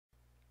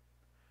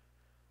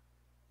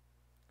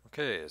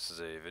Okay, this is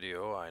a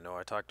video. I know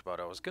I talked about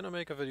I was gonna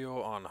make a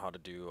video on how to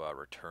do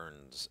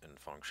returns in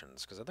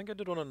functions, because I think I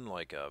did one on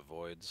like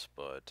voids,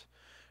 but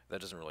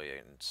that doesn't really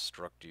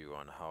instruct you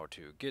on how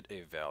to get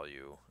a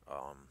value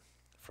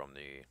from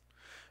the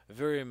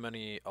very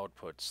many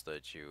outputs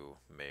that you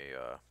may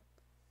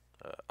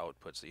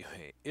outputs that you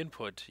may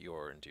input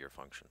into your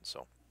function.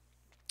 So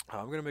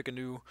I'm gonna make a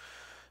new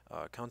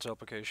console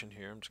application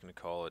here. I'm just gonna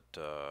call it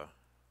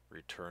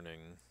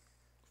returning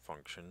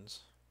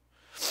functions,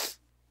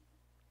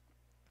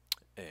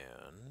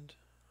 and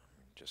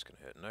just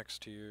gonna hit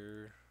next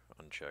here,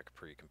 uncheck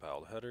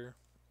pre-compiled header.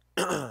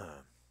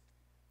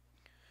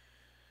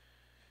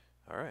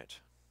 Alright,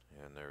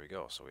 and there we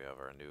go. So we have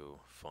our new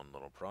fun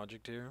little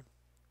project here.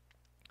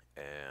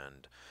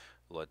 And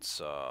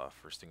let's,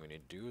 first thing we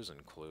need to do is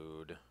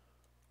include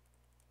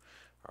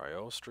our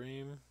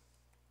Iostream.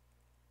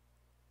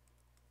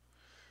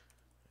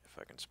 If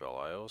I can spell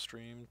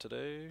Iostream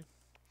today.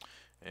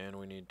 And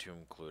we need to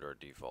include our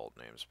default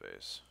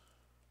namespace.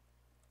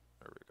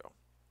 There we go.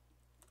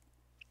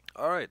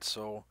 Alright,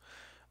 so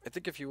I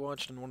think if you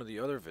watched in one of the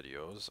other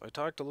videos, I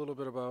talked a little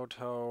bit about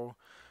how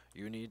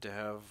you need to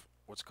have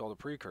what's called a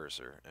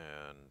precursor,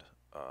 and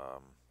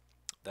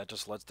that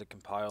just lets the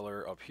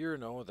compiler up here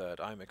know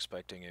that I'm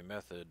expecting a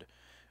method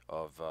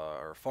of,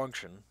 or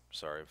function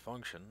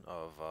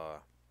of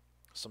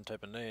some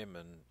type of name,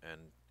 and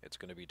it's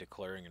going to be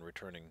declaring and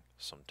returning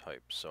some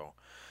type. So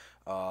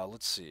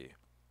let's see.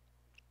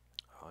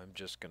 I'm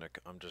just going to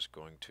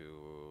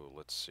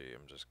let's see.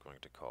 I'm just going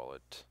to call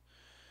it.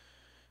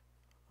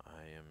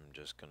 I am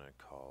just going to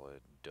call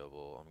it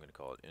double. I'm going to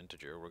call it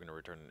integer. We're going to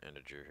return an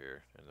integer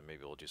here, and then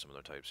maybe we'll do some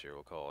other types here.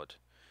 We'll call it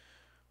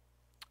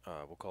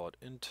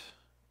int.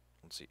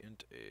 Let's see,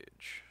 int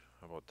age.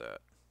 How about that?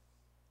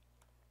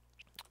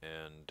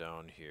 And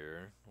down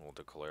here, we'll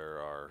declare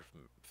our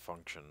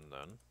function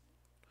then.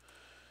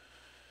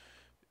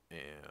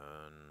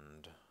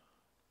 And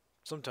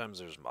sometimes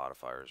there's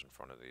modifiers in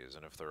front of these,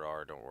 and if there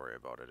are, don't worry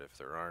about it. If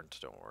there aren't,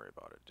 don't worry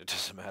about it. It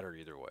doesn't matter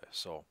either way.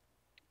 So,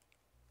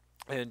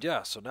 and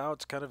yeah, so now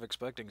it's kind of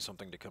expecting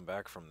something to come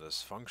back from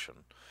this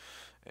function,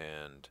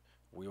 and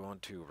we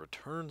want to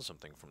return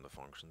something from the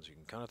functions. You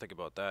can kind of think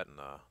about that in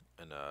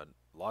a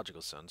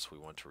logical sense. We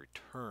want to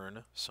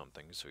return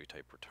something, so you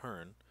type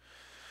return,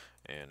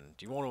 and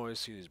you won't always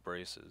see these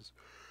braces.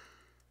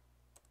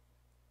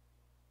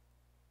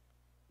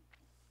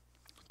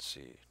 Let's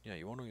see. Yeah,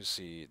 you won't always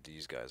see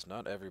these guys.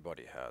 Not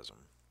everybody has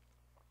them.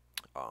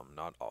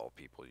 Not all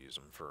people use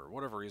them. For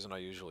whatever reason, I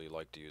usually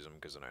like to use them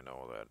because then I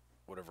know that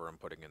whatever I'm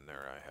putting in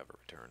there, I have a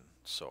return.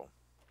 So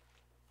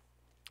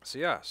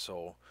yeah,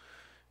 so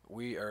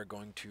we are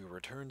going to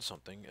return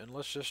something, and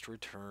let's just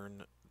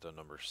return the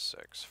number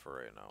 6 for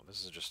right now.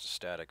 This is just a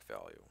static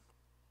value.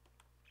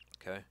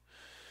 Okay?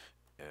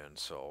 And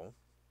so,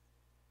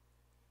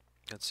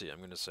 let's see, I'm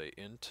going to say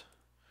int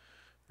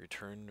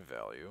return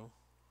value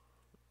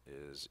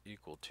is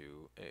equal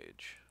to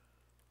age.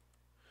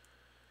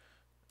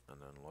 And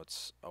then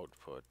let's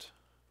output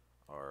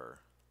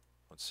our,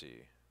 let's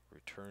see,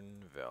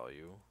 return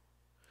value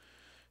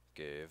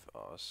gave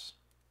us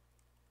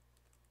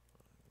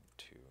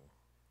to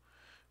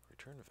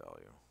return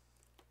value,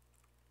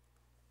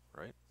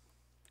 right?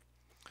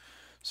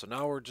 So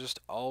now we're just,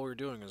 all we're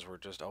doing is we're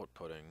just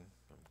outputting,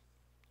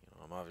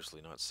 I'm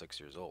obviously not 6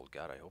 years old.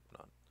 God, I hope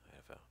not. I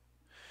have a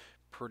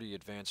pretty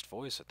advanced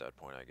voice at that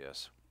point, I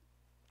guess.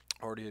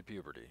 Already hit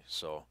puberty.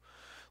 So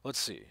let's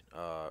see.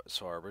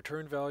 So our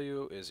return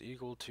value is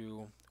equal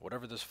to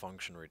whatever this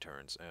function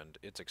returns, and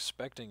it's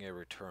expecting a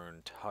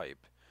return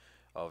type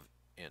of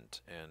int.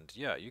 And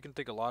yeah, you can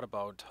think a lot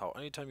about how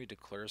anytime you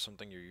declare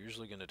something, you're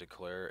usually going to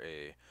declare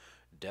a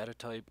data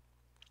type,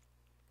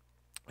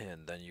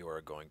 and then you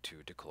are going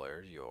to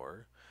declare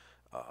your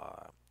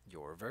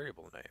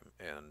variable name.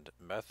 And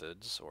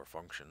methods or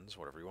functions,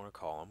 whatever you want to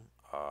call them,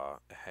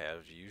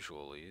 have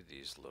usually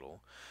these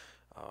little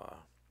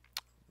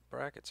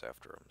brackets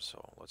after them.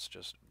 So let's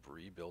just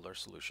rebuild our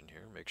solution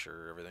here, make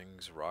sure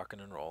everything's rocking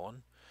and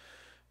rolling.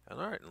 And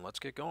alright, and let's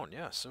get going.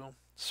 Yeah, so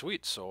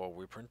sweet. So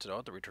we printed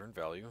out the return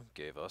value,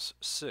 gave us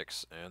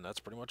 6, and that's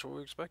pretty much what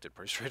we expected.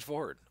 Pretty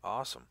straightforward.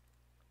 Awesome.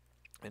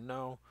 And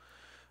now,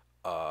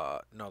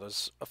 now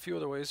there's a few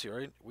other ways here,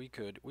 right? We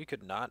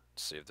could not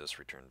save this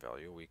return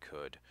value. We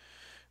could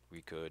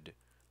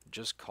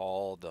just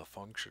call the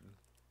function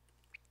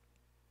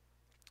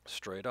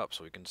straight up.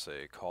 So we can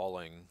say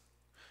calling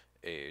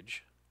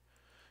age,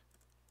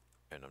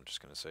 and I'm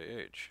just going to say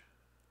age.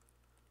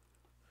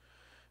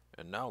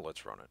 And now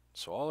let's run it.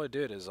 So all I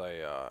did is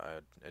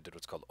I did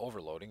what's called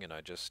overloading, and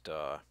I just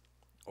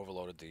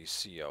overloaded the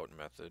cout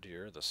method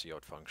here, the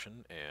cout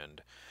function,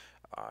 and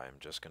I'm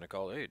just going to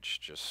call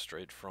age, just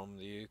straight from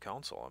the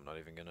console. I'm not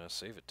even going to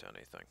save it to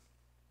anything.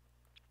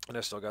 And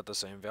I still got the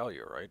same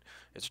value, right?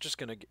 It's just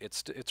going to,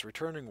 it's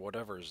returning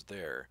whatever's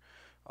there.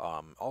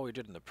 All we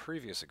did in the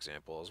previous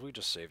example is we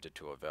just saved it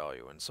to a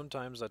value, and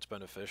sometimes that's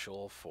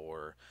beneficial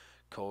for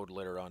code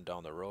later on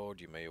down the road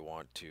you may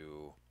want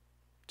to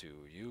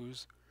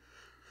use.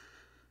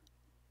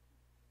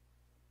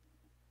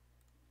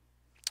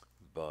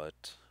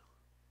 but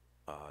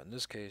in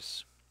this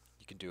case,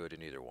 you can do it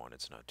in either one.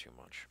 It's not too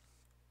much.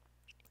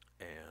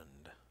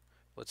 And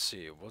let's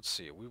see. Let's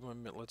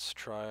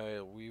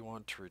try. We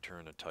want to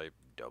return a type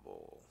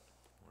double,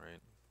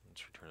 right?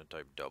 Let's return a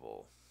type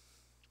double.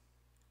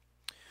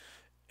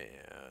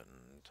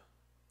 And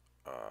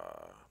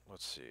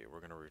let's see.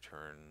 We're gonna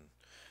return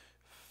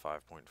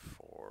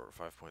 5.4,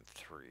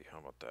 5.3. How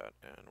about that?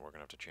 And we're gonna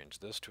have to change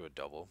this to a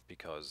double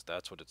because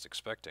that's what it's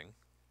expecting.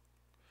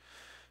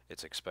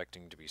 It's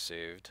expecting to be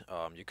saved.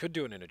 You could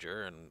do an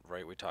integer, and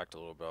right, we talked a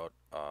little about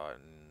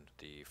in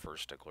the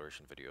first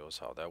declaration videos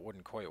how that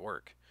wouldn't quite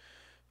work.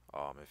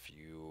 If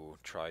you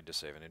tried to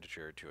save an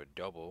integer to a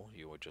double,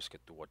 you would just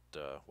get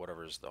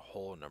whatever is the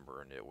whole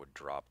number, and it would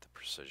drop the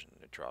precision.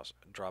 It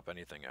drop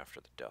anything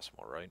after the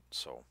decimal, right?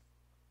 So,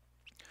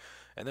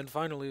 and then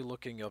finally,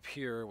 looking up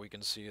here, we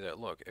can see that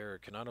look, error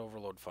cannot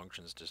overload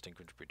functions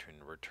distinguished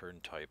between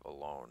return type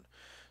alone.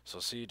 So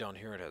see down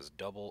here it has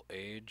double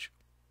age.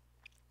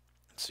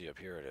 See up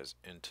here it has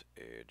int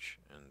age,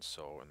 and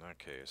so in that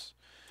case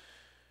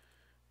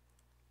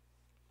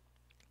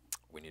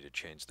we need to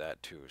change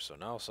that too. So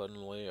now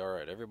suddenly,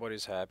 alright,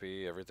 everybody's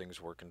happy,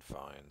 everything's working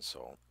fine.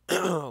 So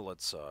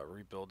let's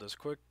rebuild this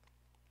quick.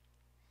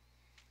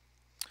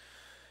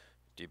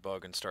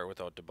 Debug and start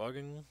without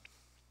debugging.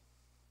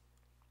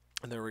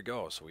 And there we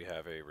go. So we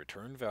have a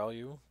return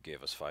value,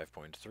 gave us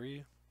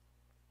 5.3,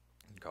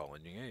 and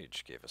calling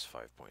age gave us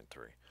 5.3.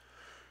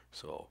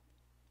 So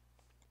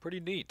pretty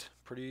neat,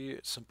 pretty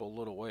simple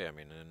little way. I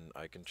mean, and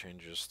I can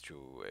change this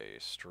to a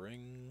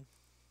string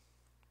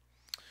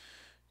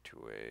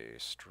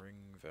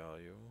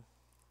value,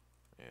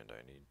 and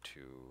I need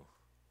to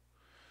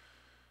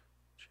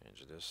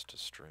change this to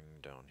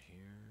string down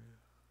here,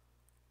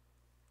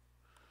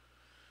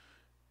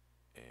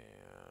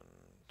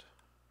 and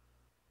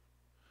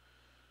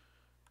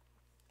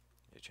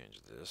you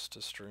change this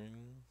to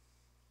string,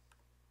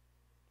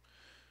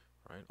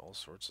 right? All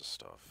sorts of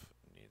stuff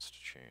needs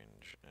to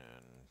change,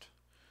 and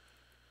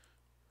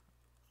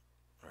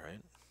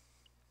alright,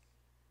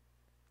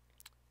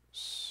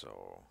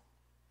 so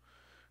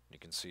you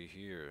can see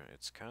here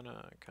it's kind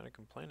of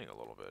complaining a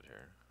little bit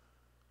here.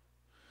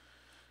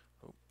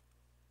 Oh,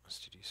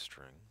 std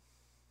string.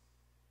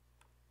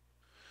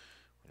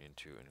 We need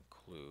to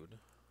include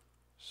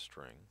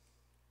string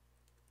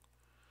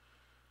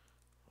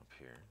up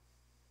here,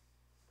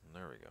 and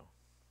there we go.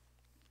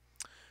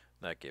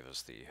 That gave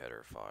us the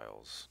header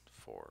files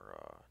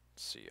for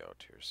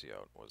cout here.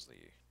 Cout was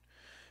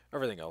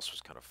everything else was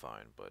kind of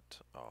fine,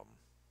 but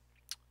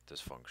this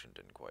function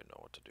didn't quite know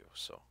what to do.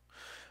 So,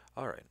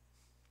 alright.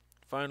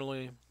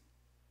 Finally,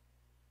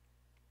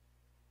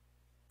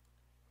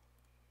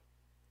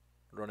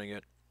 running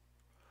it.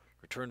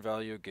 Return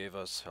value gave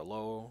us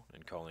hello,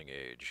 and calling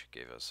age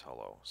gave us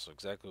hello. So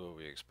exactly what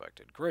we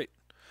expected. Great.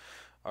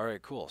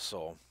 Alright, cool.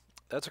 So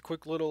that's a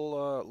quick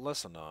little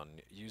lesson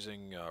on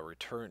using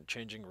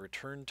changing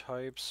return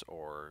types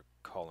or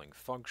calling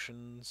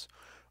functions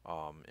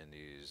in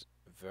these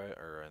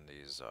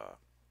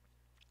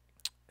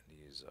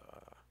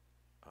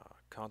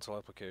console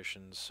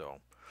applications. So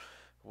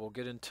we'll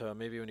get into,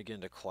 maybe when you get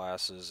into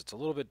classes, it's a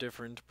little bit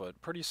different,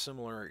 but pretty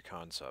similar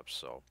concepts.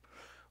 So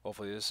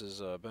hopefully this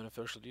is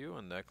beneficial to you,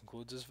 and that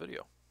concludes this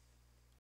video.